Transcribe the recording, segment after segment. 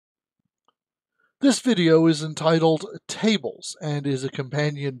This video is entitled Tables and is a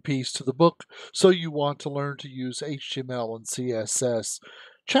companion piece to the book So You Want to Learn to Use HTML and CSS.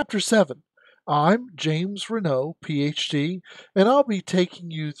 Chapter 7. I'm James Renaud, PhD, and I'll be taking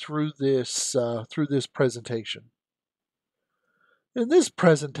you through this presentation. In this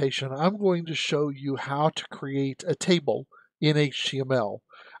presentation, I'm going to show you how to create a table in HTML.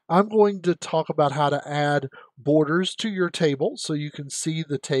 I'm going to talk about how to add borders to your table so you can see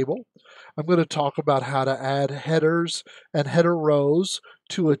the table. I'm going to talk about how to add headers and header rows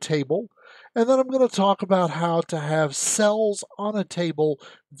to a table. And then I'm going to talk about how to have cells on a table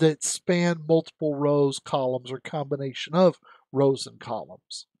that span multiple rows, columns, or combination of rows and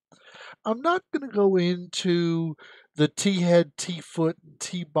columns. I'm not going to go into the T-head, T-foot, and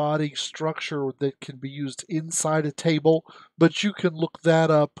T-body structure that can be used inside a table, but you can look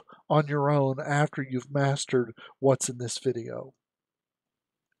that up on your own after you've mastered what's in this video.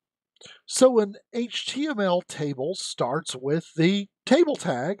 So an HTML table starts with the table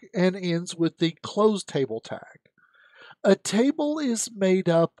tag and ends with the close table tag. A table is made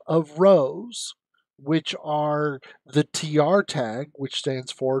up of rows, which are the TR tag, which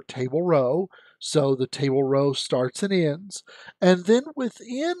stands for table row. So the table row starts and ends. And then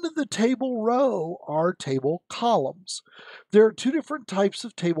within the table row are table columns. There are two different types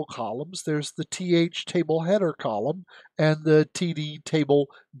of table columns. There's the TH table header column and the TD table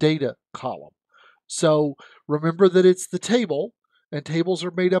data column. So remember that it's the table, and tables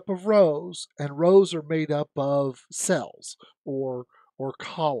are made up of rows, and rows are made up of cells or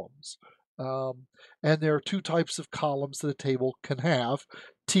columns. And there are two types of columns that a table can have,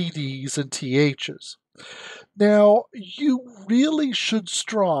 TDs and THs. Now, you really should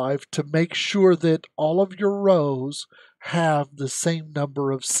strive to make sure that all of your rows have the same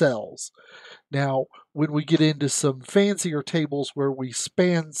number of cells. Now, when we get into some fancier tables where we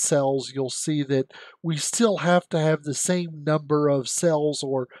span cells, you'll see that we still have to have the same number of cells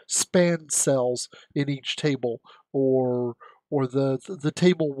or span cells in each table, or the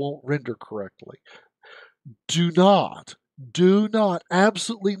table won't render correctly. Do not,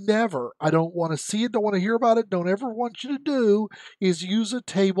 absolutely never, I don't want to see it, don't want to hear about it, don't ever want you to do, is use a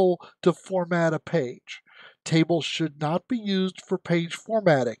table to format a page. Tables should not be used for page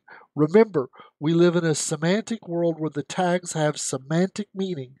formatting. Remember, we live in a semantic world where the tags have semantic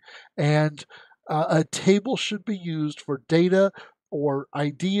meaning, and a table should be used for data or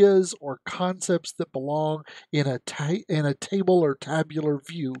ideas or concepts that belong in a table or tabular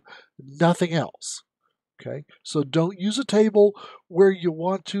view, nothing else. Okay, so don't use a table where you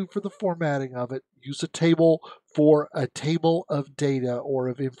want to for the formatting of it. Use a table for a table of data or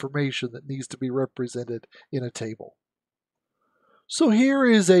of information that needs to be represented in a table. So here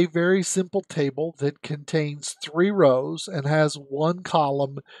is a very simple table that contains 3 rows and has 1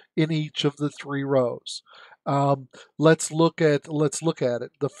 column in each of the 3 rows. Let's look at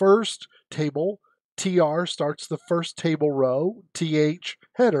it. The first table, TR, starts the first table row, TH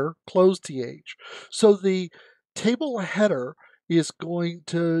header, close TH. So the table header is going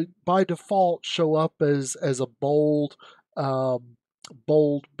to, by default, show up as a bold, but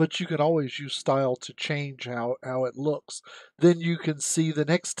you can always use style to change how it looks. Then you can see the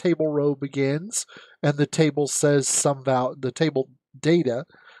next table row begins, and the table says the table data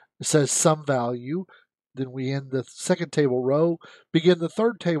says some value. Then we end the second table row, begin the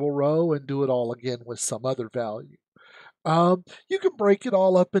third table row, and do it all again with some other value. You can break it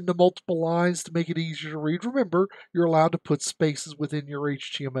all up into multiple lines to make it easier to read. Remember, you're allowed to put spaces within your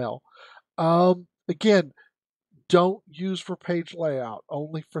HTML. Again, don't use for page layout,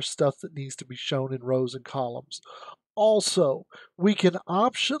 only for stuff that needs to be shown in rows and columns. Also, we can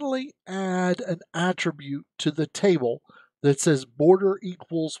optionally add an attribute to the table that says border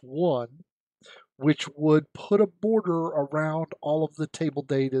equals 1, which would put a border around all of the table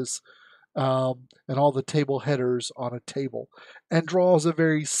datas and all the table headers on a table, and draws a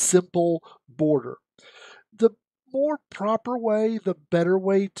very simple border. The more proper way, the better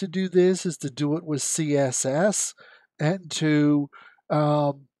way to do this is to do it with CSS and to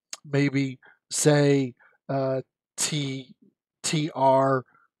maybe say TR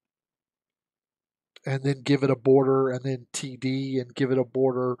and then give it a border, and then TD and give it a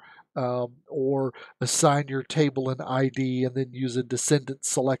border, or assign your table an ID and then use a descendant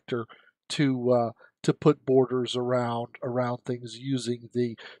selector to put borders around things using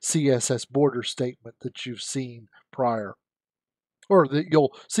the CSS border statement that you've seen prior, or that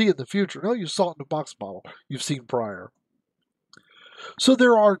you'll see in the future. No, you saw it in the box model you've seen prior. So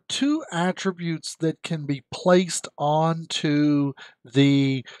there are 2 attributes that can be placed onto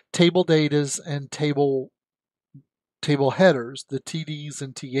the table datas and table table headers, the TDs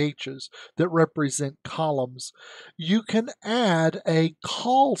and THs that represent columns, you can add a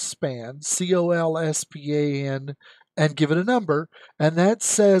col span, COLSPAN, and give it a number, and that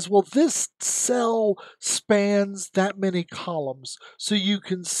says, well, this cell spans that many columns. So you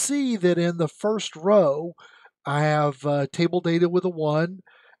can see that in the first row, I have table data with a 1,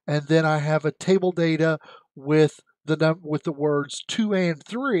 and then I have a table data with the words 2 and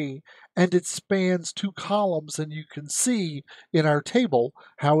 3, and it spans 2 columns, and you can see in our table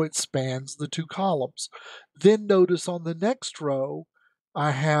how it spans the 2 columns. Then notice on the next row,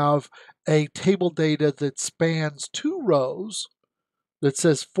 I have a table data that spans 2 rows that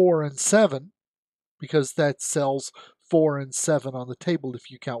says 4 and 7, because that cells 4 and 7 on the table if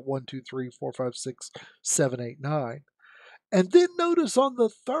you count 1, 2, 3, 4, 5, 6, 7, 8, 9. And then notice on the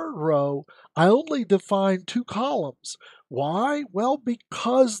third row, I only define 2 columns. Why? Well,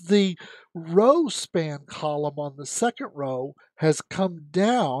 because the row span column on the second row has come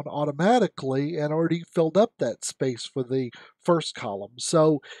down automatically and already filled up that space for the first column.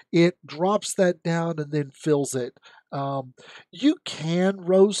 So it drops that down and then fills it. You can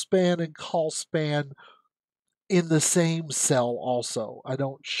row span and col span in the same cell also. I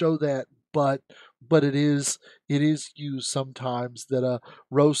don't show that, but it is used sometimes that a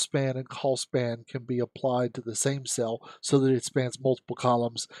row span and col span can be applied to the same cell so that it spans multiple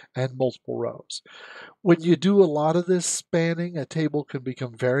columns and multiple rows. When you do a lot of this spanning, a table can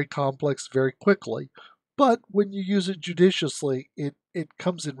become very complex very quickly, but when you use it judiciously, it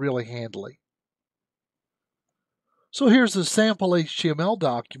comes in really handily. So here's a sample HTML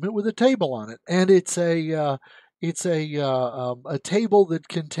document with a table on it, and it's a table that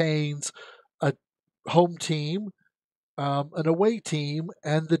contains a home team, an away team,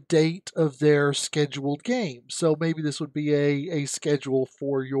 and the date of their scheduled game. So maybe this would be a schedule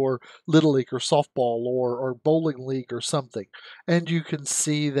for your Little League or softball or bowling league or something. And you can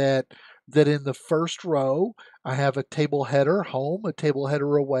see that in the first row, I have a table header home, a table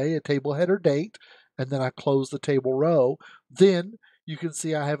header away, a table header date, and then I close the table row. Then you can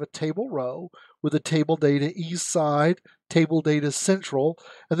see I have a table row with a table data east side, table data central,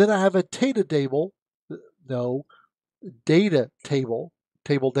 and then I have a data table, data table,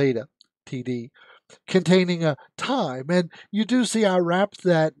 table data, TD, containing a time. And you do see I wrapped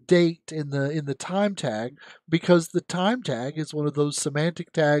that date in the time tag because the time tag is one of those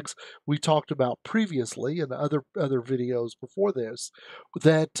semantic tags we talked about previously in other videos before this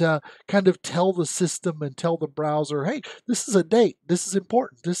that kind of tell the system and tell the browser, hey, this is a date, this is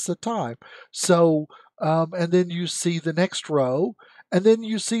important, this is a time. So and then you see the next row, and then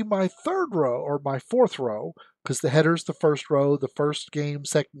you see my third row or my fourth row, because the header's the first row, the first game,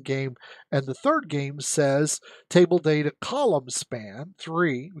 second game, and the third game says table data column span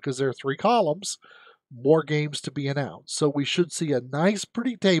 3, because there are 3 columns, more games to be announced. So we should see a nice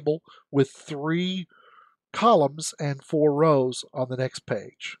pretty table with 3 columns and 4 rows on the next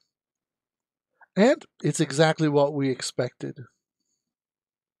page. And it's exactly what we expected.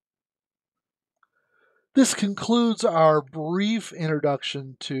 This concludes our brief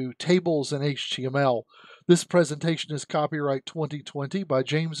introduction to tables in HTML. This presentation is copyright 2020 by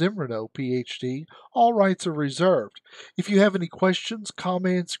James M. Renault, PhD. All rights are reserved. If you have any questions,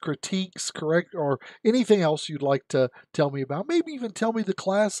 comments, critiques, or anything else you'd like to tell me about, maybe even tell me the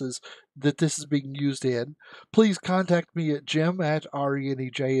classes that this is being used in, please contact me at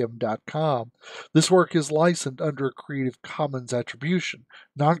jim@renejm.com. This work is licensed under a Creative Commons Attribution,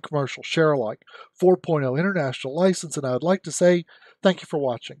 Non-Commercial Share-alike 4.0 International License, and I would like to say thank you for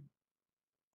watching.